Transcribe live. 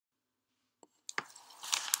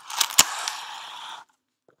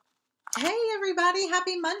everybody.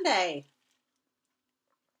 Happy Monday.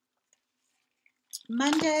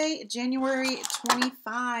 Monday, January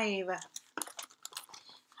 25.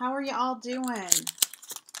 How are you all doing?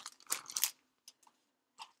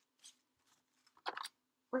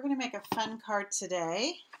 We're going to make a fun card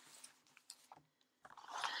today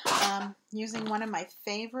using one of my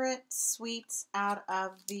favorite sweets out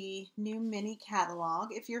of the new mini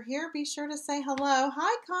catalog. If you're here, be sure to say hello.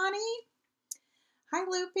 Hi, Connie. Hi,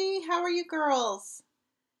 Loopy. How are you girls?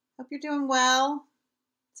 Hope you're doing well.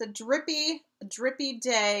 It's a drippy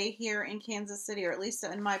day here in Kansas City, or at least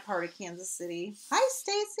in my part of Kansas City. Hi,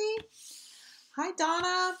 Stacy. Hi,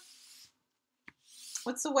 Donna.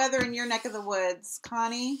 What's the weather in your neck of the woods?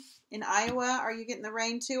 Connie, in Iowa, are you getting the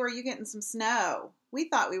rain too, or are you getting some snow? We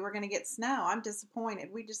thought we were going to get snow. I'm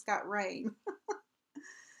disappointed. We just got rain.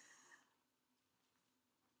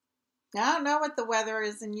 I don't know what the weather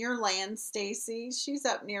is in your land, Stacy. She's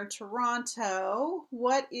up near Toronto.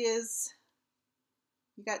 You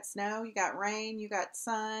got snow, you got rain, you got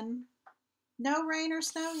sun. No rain or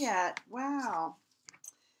snow yet. Wow.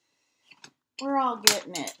 We're all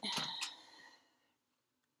getting it.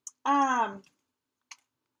 Hi,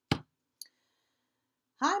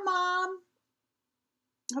 Mom.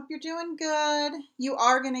 Hope you're doing good. You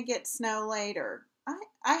are going to get snow later.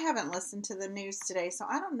 I haven't listened to the news today, so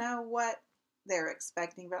I don't know what they're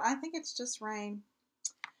expecting, but I think it's just rain.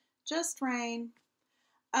 Just rain.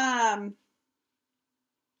 I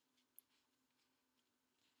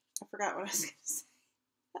forgot what I was going to say.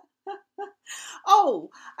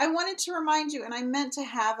 Oh, I wanted to remind you, and I meant to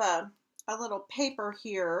have a little paper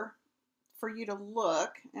here for you to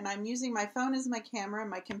look, and I'm using my phone as my camera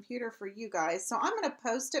and my computer for you guys. So I'm going to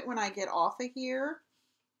post it when I get off of here.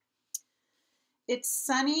 It's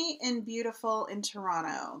sunny and beautiful in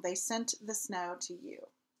Toronto. They sent the snow to you.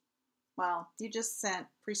 Well, you just sent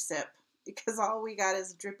precip because all we got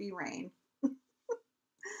is drippy rain.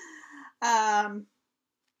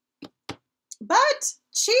 But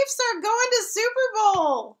Chiefs are going to Super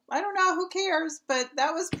Bowl. I don't know, who cares, but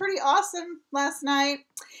that was pretty awesome last night.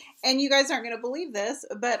 And you guys aren't going to believe this,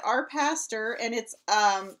 but our pastor, and it's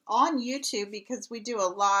on YouTube because we do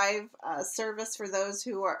a live service for those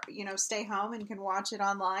who are, stay home and can watch it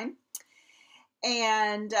online.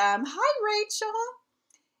 And hi, Rachel.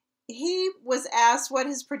 He was asked what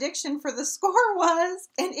his prediction for the score was,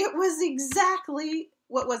 and it was exactly,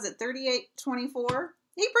 38-24?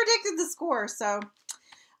 He predicted the score, so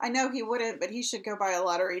I know he wouldn't, but he should go buy a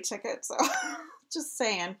lottery ticket, so just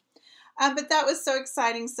saying. But that was so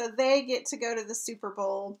exciting. So they get to go to the Super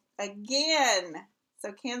Bowl again.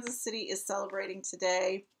 So Kansas City is celebrating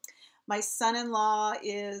today. My son-in-law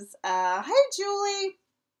is, hey, Julie.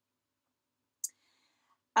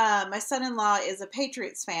 My son-in-law is a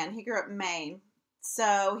Patriots fan. He grew up in Maine.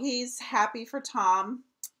 So he's happy for Tom.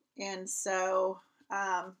 And so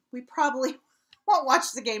we probably won't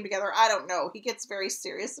watch the game together. I don't know. He gets very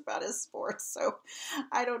serious about his sports, so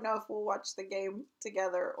I don't know if we'll watch the game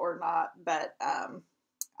together or not, but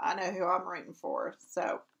I know who I'm rooting for.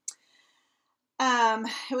 So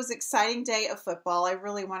it was an exciting day of football. I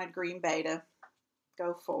really wanted Green Bay to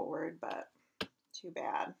go forward, but too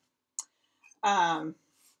bad for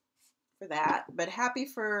that. But happy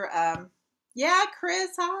for, yeah,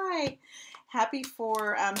 Chris, hi. Happy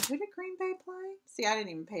for, who did Green Bay play? See, I didn't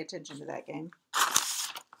even pay attention to that game.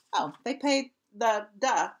 Oh, they played They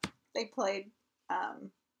played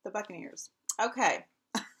the Buccaneers. Okay.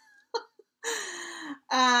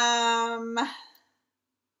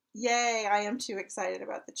 Yay, I am too excited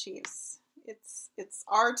about the Chiefs. It's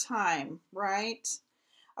our time, right?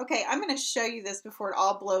 Okay, I'm going to show you this before it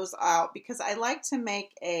all blows out because I like to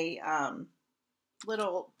make a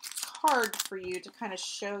little card for you to kind of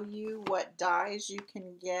show you what dies you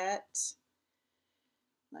can get.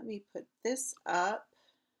 Let me put this up.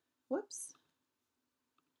 Whoops.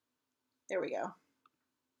 There we go.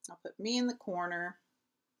 I'll put me in the corner.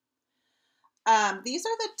 These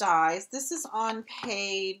are the dies. This is on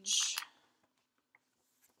pages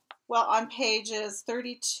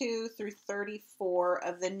 32 through 34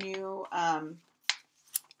 of the new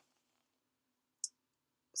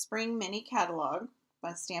spring mini catalog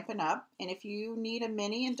by Stampin' Up. And if you need a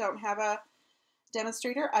mini and don't have a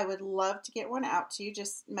demonstrator, I would love to get one out to you.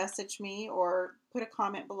 Just message me or put a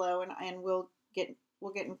comment below, and we'll get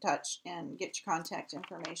in touch and get your contact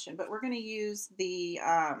information. But we're going to use the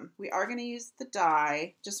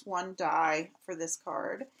die, just one die for this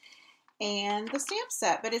card, and the stamp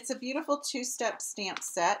set. But it's a beautiful 2-step stamp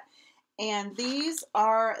set, and these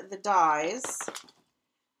are the dies.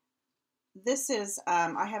 This is,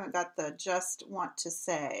 I haven't got the just want to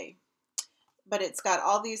say. but it's got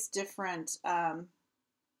all these different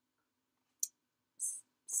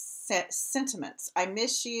sentiments. I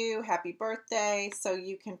miss you, happy birthday. So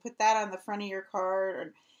you can put that on the front of your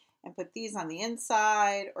card, and put these on the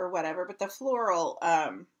inside or whatever. But the floral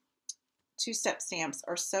two-step stamps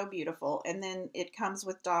are so beautiful. And then it comes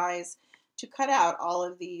with dies to cut out all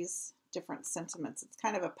of these different sentiments. It's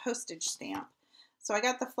kind of a postage stamp. So I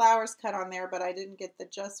got the flowers cut on there, but I didn't get the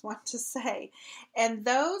just want to say. And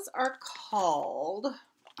those are called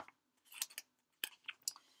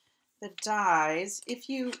the dies. If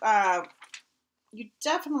you you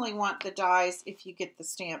definitely want the dies if you get the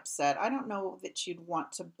stamp set. I don't know that you'd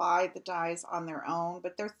want to buy the dies on their own,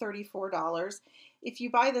 but they're $34. If you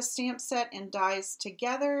buy the stamp set and dies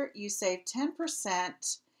together, you save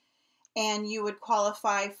 10%, and you would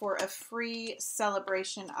qualify for a free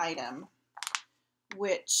celebration item,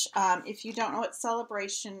 which if you don't know what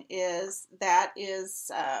celebration is, that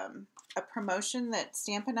is a promotion that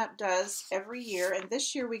Stampin' Up! Does every year, and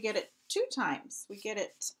this year we get it 2 times. We get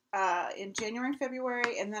it in January and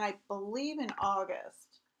February, and then I believe in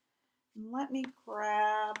August. Let me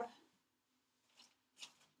grab...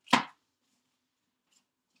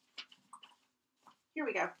 Here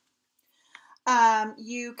we go.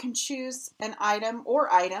 You can choose an item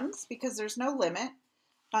or items, because there's no limit,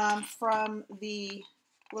 from the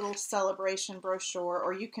little celebration brochure,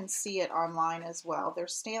 or you can see it online as well.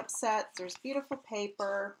 There's stamp sets, there's beautiful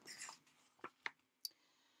paper,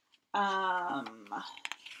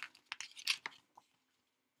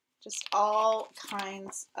 just all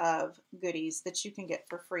kinds of goodies that you can get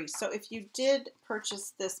for free. So if you did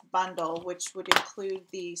purchase this bundle, which would include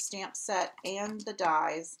the stamp set and the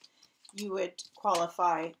dies, you would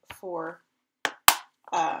qualify for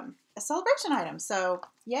a celebration item. So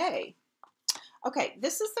yay. Okay,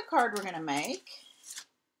 this is the card we're going to make.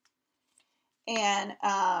 And,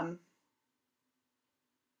 oh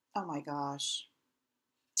my gosh.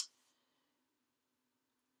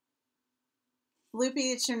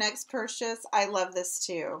 Loopy, it's your next purchase. I love this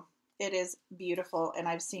too. It is beautiful, and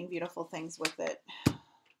I've seen beautiful things with it.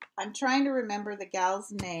 I'm trying to remember the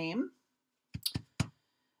gal's name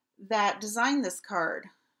that designed this card.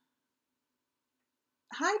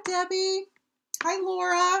 Hi, Debbie. Hi,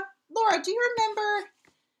 Laura. Laura, do you remember?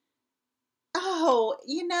 Oh,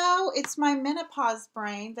 you know, it's my menopause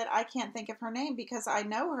brain that I can't think of her name because I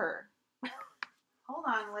know her. Hold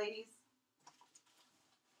on, ladies.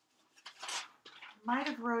 Might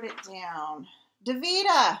have wrote it down.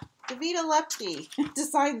 Davita Lepke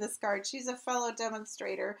designed this card. She's a fellow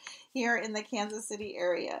demonstrator here in the Kansas City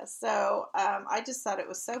area. So I just thought it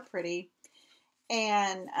was so pretty.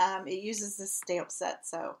 And it uses this stamp set.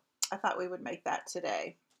 So I thought we would make that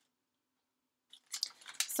today.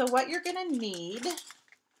 So what you're going to need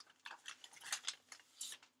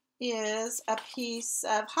is a piece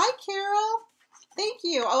of, hi Carol, thank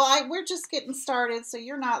you. Oh, we're just getting started, so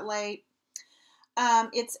you're not late.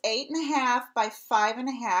 It's 8.5 by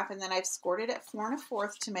 5.5, and then I've scored it at 4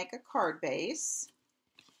 1/4 to make a card base.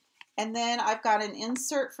 And then I've got an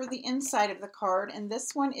insert for the inside of the card, and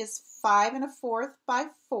this one is 5 1/4 by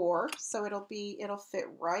 4, so it'll fit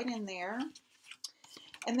right in there.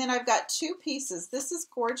 And then I've got 2 pieces. This is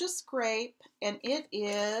Gorgeous Grape, and it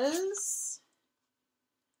is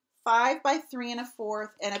 5 by 3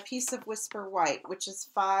 1/4, and a piece of Whisper White, which is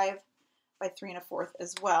 5 by 3 1/4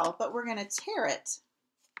 as well. But we're going to tear it.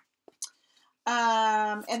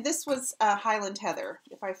 And this was Highland Heather,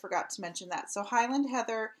 if I forgot to mention that. So Highland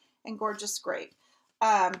Heather and Gorgeous Grape.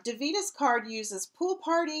 Davita's card uses Pool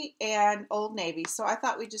Party and Old Navy, so I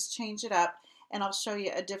thought we'd just change it up, and I'll show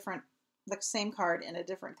you the same card in a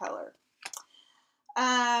different color.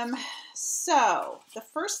 So the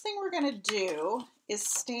first thing we're going to do is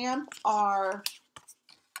stamp our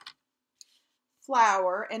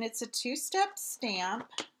flower, and it's a 2-step stamp.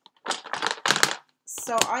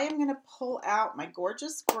 So I am going to pull out my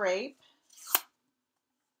Gorgeous Grape,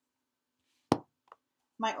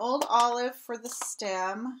 my Old Olive for the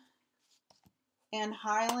stem, and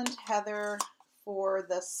Highland Heather for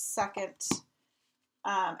the second.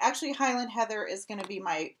 Actually, Highland Heather is going to be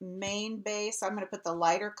my main base. I'm going to put the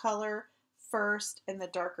lighter color first and the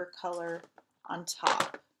darker color on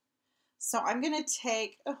top. So I'm going to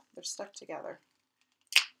take, oh, they're stuck together.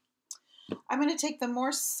 I'm going to take the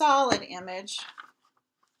more solid image.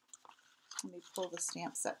 Let me pull the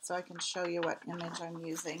stamp set so I can show you what image I'm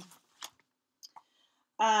using.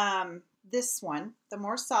 This one, the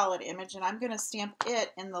more solid image, and I'm going to stamp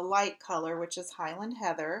it in the light color, which is Highland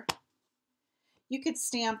Heather. You could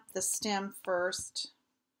stamp the stem first.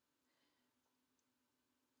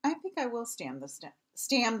 I think I will stamp the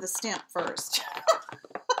stem first.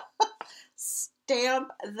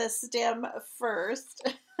 stamp the stem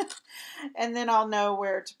first. And then I'll know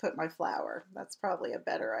where to put my flower. That's probably a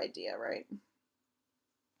better idea, right?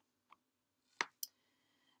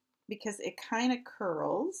 Because it kind of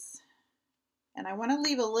curls. And I want to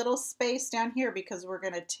leave a little space down here because we're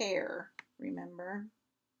going to tear, remember?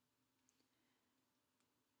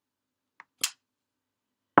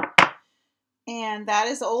 And that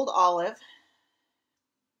is Old Olive.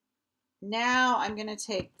 Now I'm going to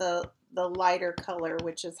take the lighter color,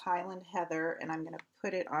 which is Highland Heather, and I'm going to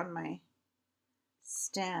put it on my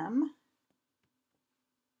stem.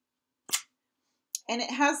 And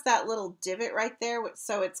it has that little divot right there,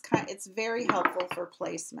 so it's very helpful for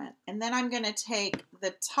placement. And then I'm going to take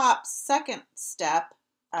the top second step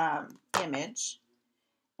image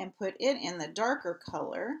and put it in the darker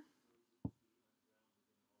color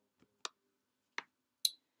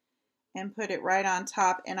and put it right on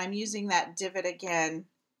top. And I'm using that divot again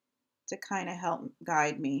to kind of help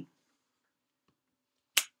guide me.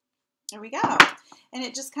 There we go. And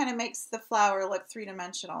it just kind of makes the flower look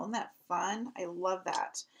three-dimensional. Isn't that fun? I love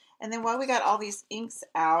that. And then while we got all these inks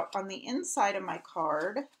out, on the inside of my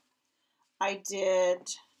card, I did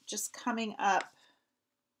just coming up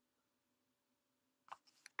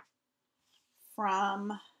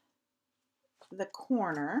from the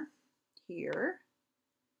corner here.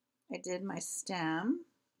 I did my stem.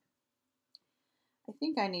 I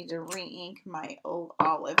think I need to re-ink my Old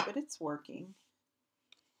Olive, but it's working.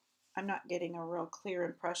 I'm not getting a real clear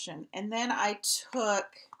impression. And then I took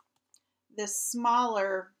this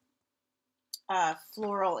smaller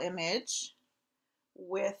floral image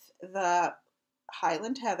with the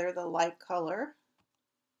Highland Heather, the light color.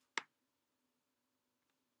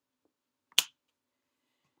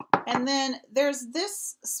 And then there's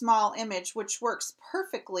this small image which works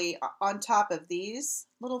perfectly on top of these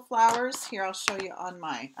little flowers. Here, I'll show you on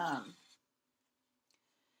my,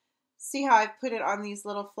 see how I've put it on these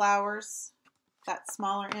little flowers? That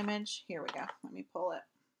smaller image. Here we go. Let me pull it.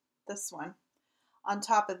 This one on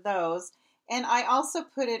top of those. And I also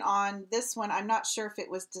put it on this one. I'm not sure if it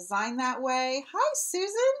was designed that way. Hi,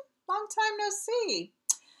 Susan. Long time no see.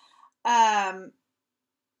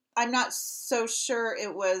 I'm not so sure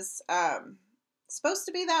it was supposed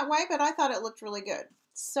to be that way, but I thought it looked really good.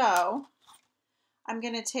 So I'm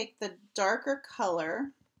going to take the darker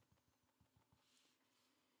color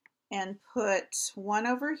and put one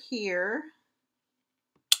over here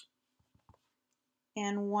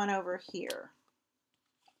and one over here.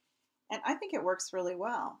 And I think it works really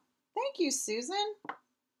well. Thank you, Susan.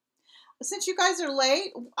 Since you guys are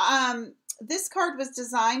late, this card was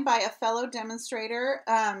designed by a fellow demonstrator,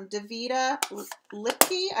 Davida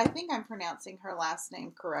Lipke. I think I'm pronouncing her last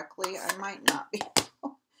name correctly. I might not be.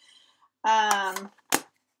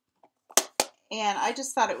 And I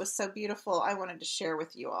just thought it was so beautiful. I wanted to share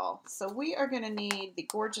with you all. So we are going to need the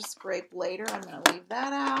Gorgeous Grape later. I'm going to leave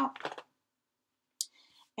that out.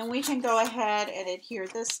 And we can go ahead and adhere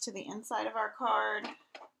this to the inside of our card.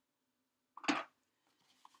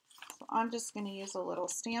 So I'm just going to use a little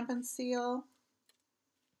Stampin' Seal.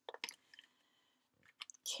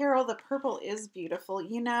 Carol, the purple is beautiful.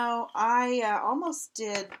 You know, I almost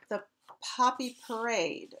did the Poppy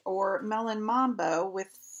Parade or Melon Mambo with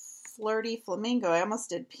Flirty Flamingo. I almost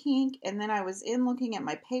did pink, and then I was in looking at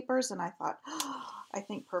my papers, and I thought, oh, I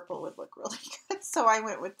think purple would look really good. So I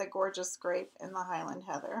went with the Gorgeous Grape and the Highland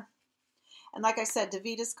Heather. And like I said,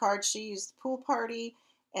 Davida's card, she used Pool Party,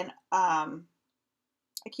 and I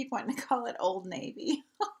keep wanting to call it Old Navy.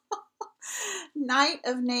 Night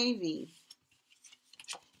of Navy.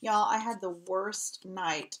 Y'all, I had the worst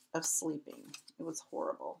night of sleeping. It was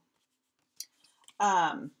horrible.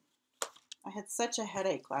 I had such a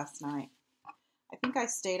headache last night. I think I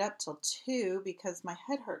stayed up till 2 because my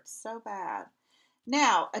head hurt so bad.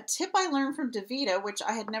 Now, a tip I learned from Davida, which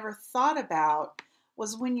I had never thought about,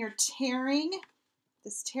 was when you're tearing,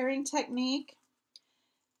 this tearing technique,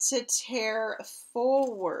 to tear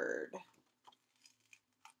forward.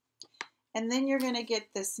 And then you're going to get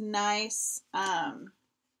this nice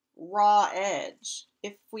raw edge.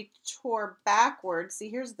 If we tore backwards, see,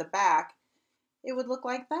 here's the back, it would look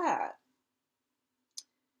like that.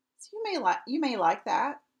 So you may like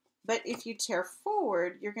that, but if you tear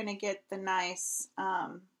forward, you're going to get the nice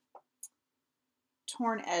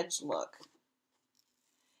torn edge look.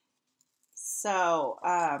 So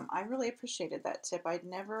I really appreciated that tip. I'd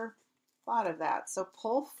never thought of that. So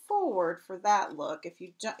pull forward for that look. If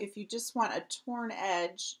you just want a torn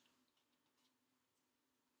edge,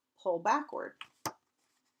 pull backward.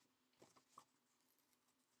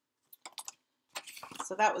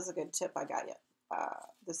 So that was a good tip I got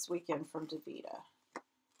this weekend from Davida.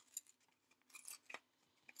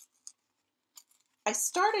 I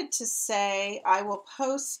started to say I will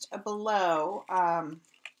post below a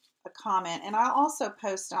comment, and I'll also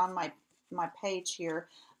post on my page here.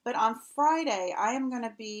 But on Friday, I am going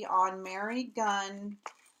to be on Mary Gunn.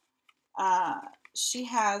 She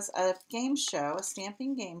has a game show, a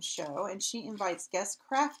stamping game show, and she invites guest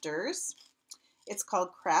crafters. It's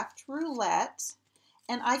called Craft Roulette,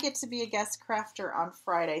 and I get to be a guest crafter on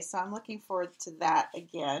Friday, so I'm looking forward to that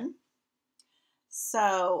again.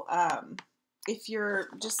 So if you're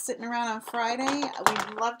just sitting around on Friday,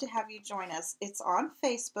 we'd love to have you join us. It's on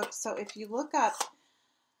Facebook, so if you look up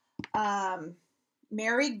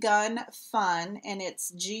Mary Gunn Fun, and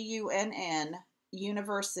it's Gunn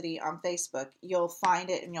University on Facebook, you'll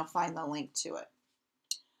find it and you'll find the link to it.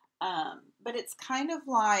 But it's kind of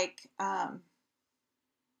like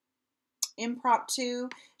impromptu.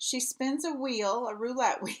 She spins a wheel, a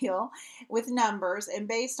roulette wheel, with numbers, and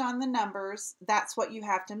based on the numbers, that's what you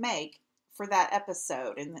have to make for that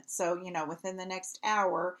episode. And so, you know, within the next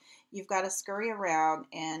hour, you've got to scurry around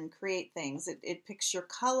and create things. It picks your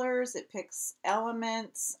colors, it picks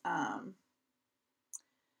elements.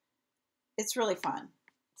 It's really fun.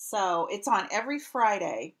 So it's on every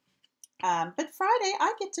Friday. But Friday,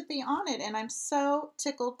 I get to be on it, and I'm so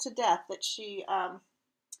tickled to death that she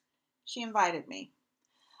invited me.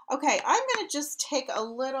 Okay, I'm going to just take a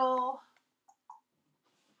little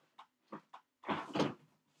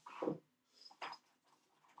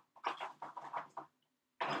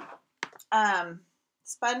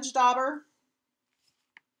sponge dauber,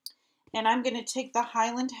 and I'm going to take the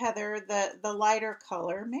Highland Heather, the lighter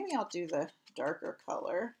color. Maybe I'll do the darker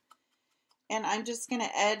color. And I'm just going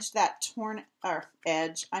to edge that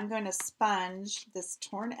edge. I'm going to sponge this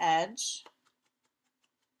torn edge.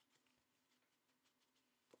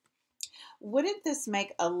 Wouldn't this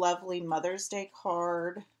make a lovely Mother's Day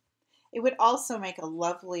card? It would also make a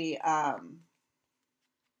lovely,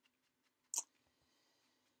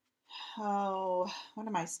 what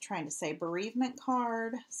am I trying to say? Bereavement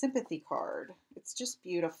card, sympathy card. It's just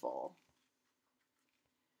beautiful.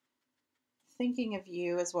 Thinking of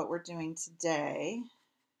you is what we're doing today.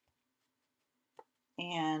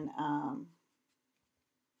 And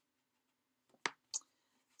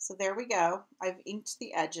so there we go. I've inked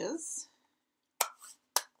the edges.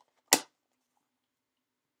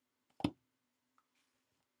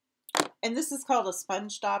 And this is called a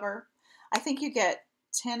sponge dauber. I think you get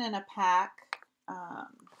 10 in a pack.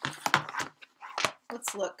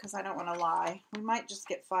 Let's look, because I don't want to lie. We might just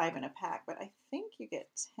get 5 in a pack, but I think you get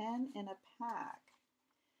 10 in a pack.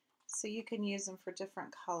 So you can use them for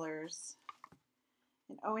different colors.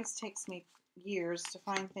 It always takes me years to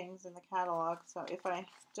find things in the catalog, so if I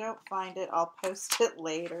don't find it, I'll post it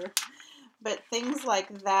later. But things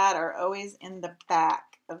like that are always in the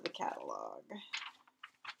back of the catalog.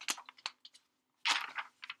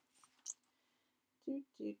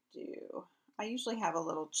 I usually have a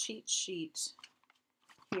little cheat sheet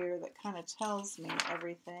here that kind of tells me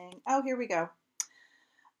everything. Oh, here we go.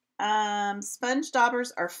 Sponge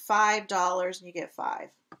daubers are $5 and you get 5.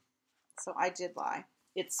 So I did lie.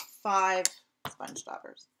 It's 5 sponge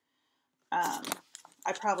daubers. I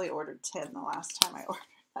probably ordered 10 the last time I ordered.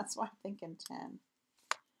 That's why I'm thinking 10.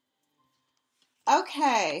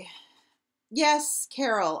 Okay. Yes,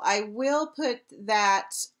 Carol, I will put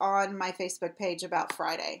that on my Facebook page about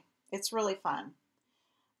Friday. It's really fun.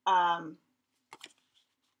 And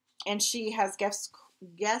she has guest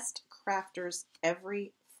crafters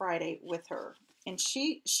every Friday with her. And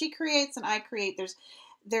she creates and I create.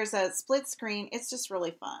 There's a split screen. It's just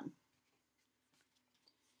really fun.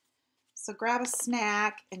 So grab a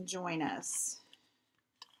snack and join us.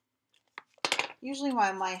 Usually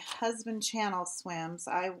while my husband channel swims,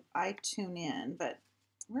 I tune in, but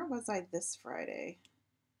where was I this Friday?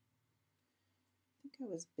 I think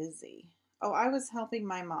I was busy. Oh, I was helping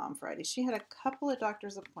my mom Friday. She had a couple of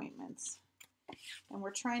doctor's appointments, and we're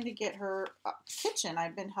trying to get her kitchen.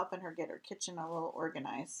 I've been helping her get her kitchen a little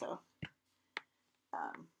organized, so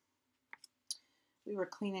we were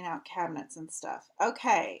cleaning out cabinets and stuff.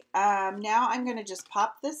 Okay, now I'm going to just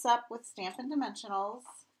pop this up with Stampin' Dimensionals.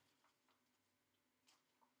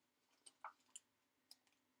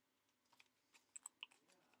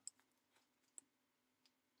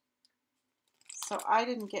 So I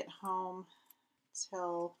didn't get home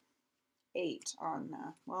till 8 on,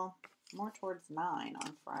 well, more towards 9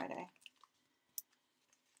 on Friday.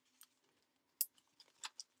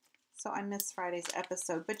 So I missed Friday's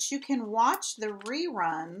episode, but you can watch the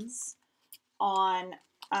reruns on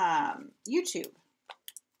YouTube.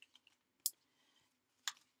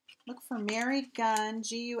 Look for Mary Gunn,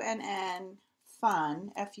 Gunn,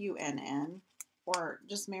 Fun, Funn. or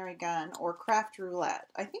just Mary Gunn or Craft Roulette.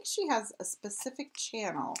 I think she has a specific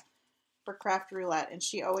channel for Craft Roulette, and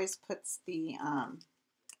she always puts the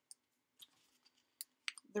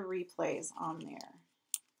replays on there.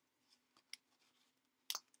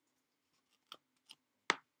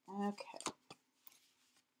 Okay.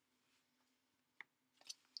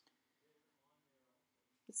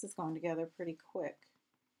 This is going together pretty quick.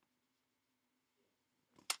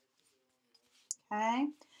 Okay.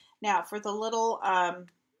 Now for the little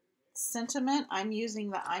sentiment, I'm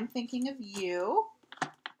using the I'm Thinking of You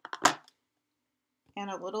and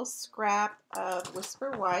a little scrap of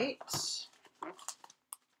Whisper White.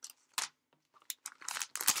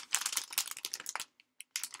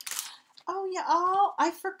 Oh, y'all,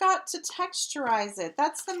 I forgot to texturize it.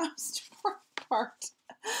 That's the most important part.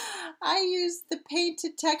 I used the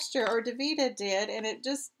painted texture, or Davida did, and it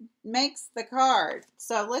just makes the card.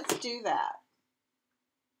 So let's do that.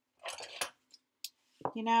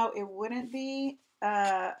 You know, it wouldn't be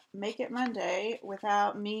Make It Monday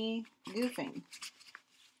without me goofing.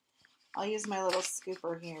 I'll use my little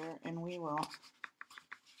scooper here, and we will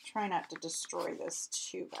try not to destroy this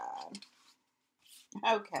too bad.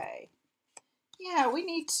 Okay. Yeah, we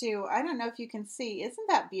need to. I don't know if you can see. Isn't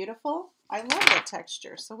that beautiful? I love the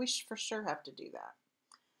texture, so we for sure have to do that.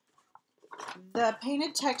 The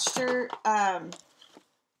painted texture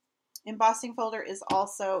embossing folder is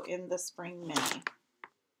also in the Spring Mini.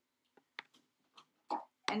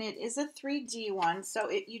 And it is a 3D one, so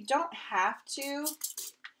you don't have to,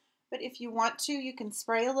 but if you want to, you can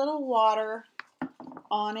spray a little water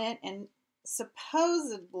on it, and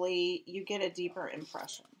supposedly you get a deeper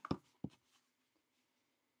impression.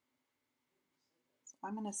 So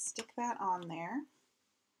I'm going to stick that on there.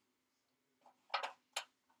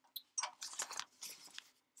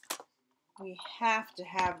 We have to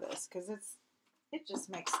have this because it just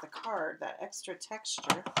makes the card that extra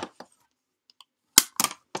texture.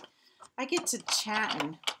 I get to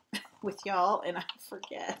chatting with y'all and I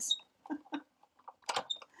forget.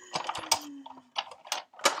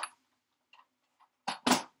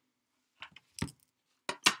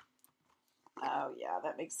 Oh yeah,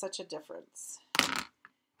 that makes such a difference.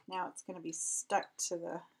 Now it's going to be stuck to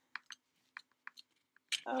the...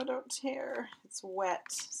 Oh, don't tear. It's wet,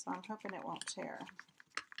 so I'm hoping it won't tear.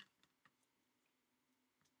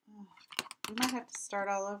 Oh, we might have to start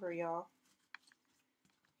all over, y'all.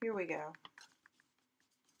 Here we go.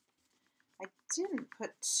 I didn't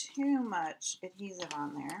put too much adhesive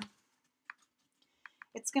on there.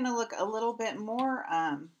 It's going to look a little bit more,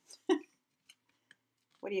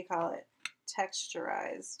 what do you call it?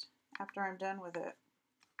 Texturized after I'm done with it.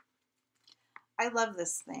 I love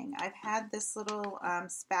this thing. I've had this little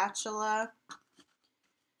spatula.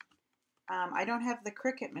 I don't have the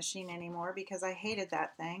Cricut machine anymore because I hated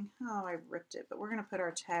that thing. Oh, I ripped it, but we're going to put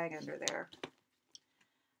our tag under there.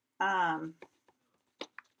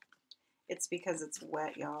 It's because it's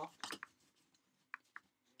wet, y'all.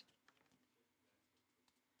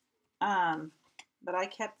 But I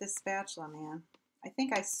kept this spatula, man. I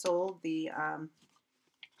think I sold the,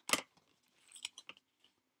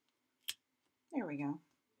 there we go.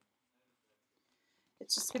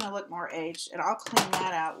 It's just going to look more aged, and I'll clean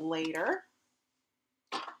that out later.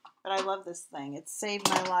 But I love this thing. It's saved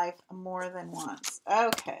my life more than once.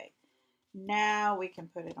 Okay, now we can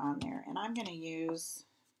put it on there, and I'm going to use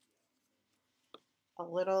a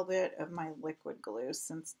little bit of my liquid glue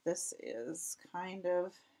since this is kind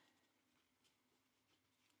of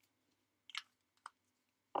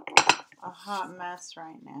a hot mess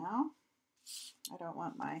right now. I don't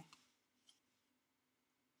want my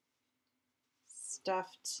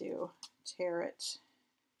stuff to tear it.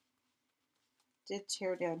 Did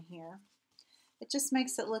tear down here. It just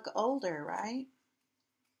makes it look older, right?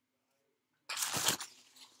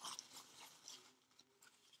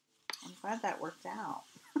 I'm glad that worked out.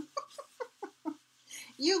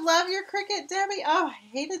 You love your Cricut, Debbie? Oh, I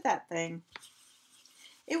hated that thing.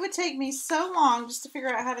 It would take me so long just to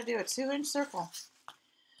figure out how to do a 2-inch circle.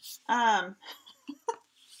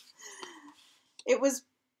 It was,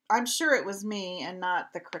 I'm sure it was me and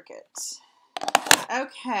not the Cricut.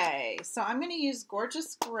 Okay, so I'm going to use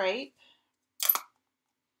Gorgeous Grape.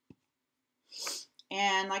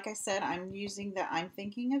 And like I said, I'm using the I'm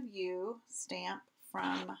Thinking of You stamp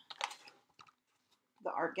from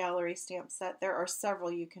the Art Gallery stamp set. There are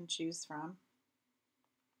several you can choose from.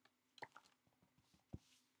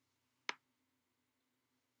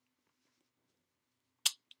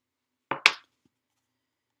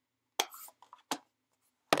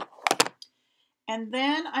 And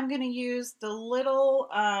then I'm going to use the little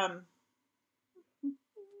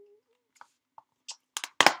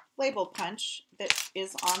label punch that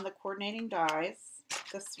is on the coordinating dies.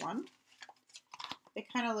 This one. They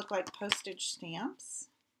kind of look like postage stamps.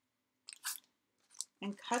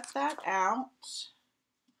 And cut that out.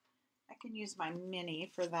 I can use my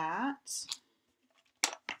mini for that.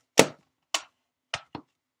 I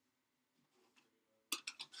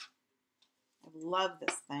love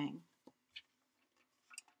this thing.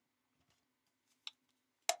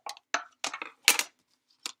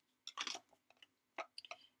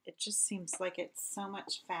 It just seems like it's so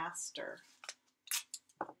much faster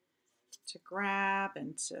to grab,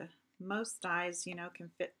 and to most dies, you know, can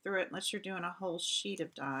fit through it unless you're doing a whole sheet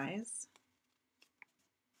of dies.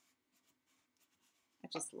 I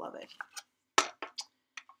just love it.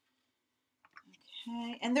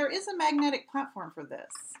 Okay, and there is a magnetic platform for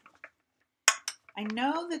this. I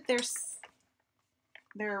know that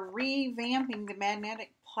they're revamping the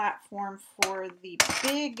magnetic platform for the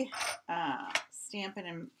big Stampin'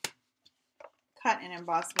 and Cut and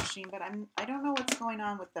Emboss machine, but I don't know what's going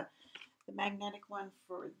on with the magnetic one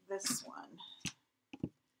for this one.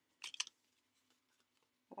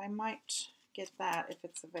 But I might get that if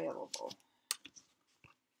it's available.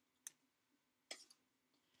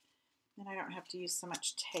 Then I don't have to use so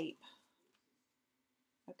much tape.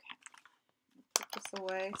 Okay, put this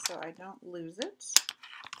away so I don't lose it.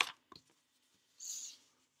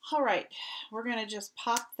 All right, we're going to just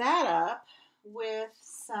pop that up with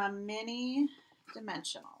some mini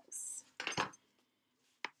dimensionals.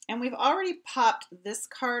 And we've already popped this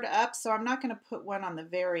card up, so I'm not going to put one on the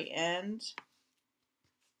very end,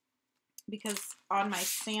 because on my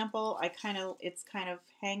sample, it's kind of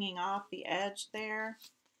hanging off the edge there.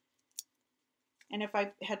 And if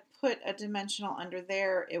I had put a dimensional under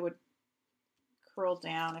there, it would curl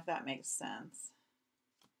down, if that makes sense.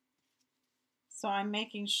 So I'm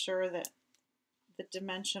making sure that the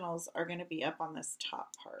dimensionals are going to be up on this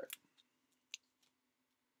top part.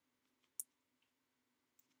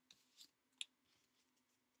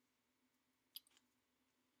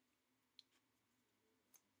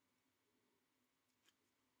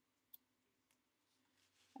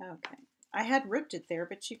 Okay, I had ripped it there,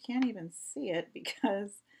 but you can't even see it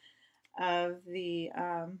because of the,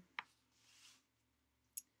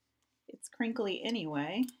 it's crinkly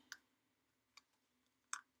anyway.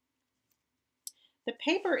 The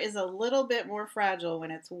paper is a little bit more fragile when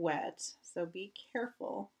it's wet, so be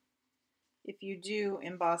careful if you do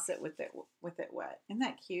emboss it with it wet. Isn't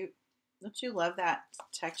that cute? Don't you love that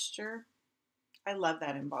texture? I love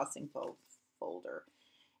that embossing folder.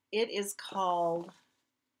 It is called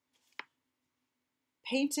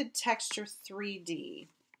Painted Texture 3D.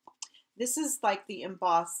 This is like the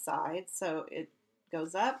embossed side, so it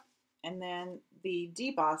goes up, and then the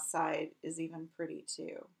debossed side is even pretty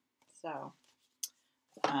too. So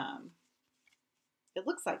it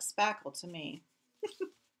looks like spackle to me.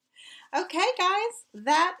 Okay, guys,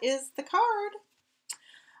 that is the card.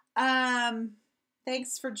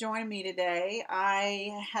 Thanks for joining me today.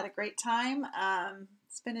 I had a great time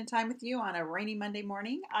spending time with you on a rainy Monday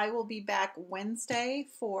morning. I will be back Wednesday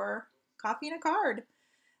for Coffee and a Card.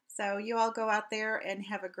 So you all go out there and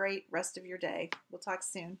have a great rest of your day. We'll talk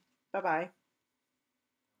soon. Bye-bye.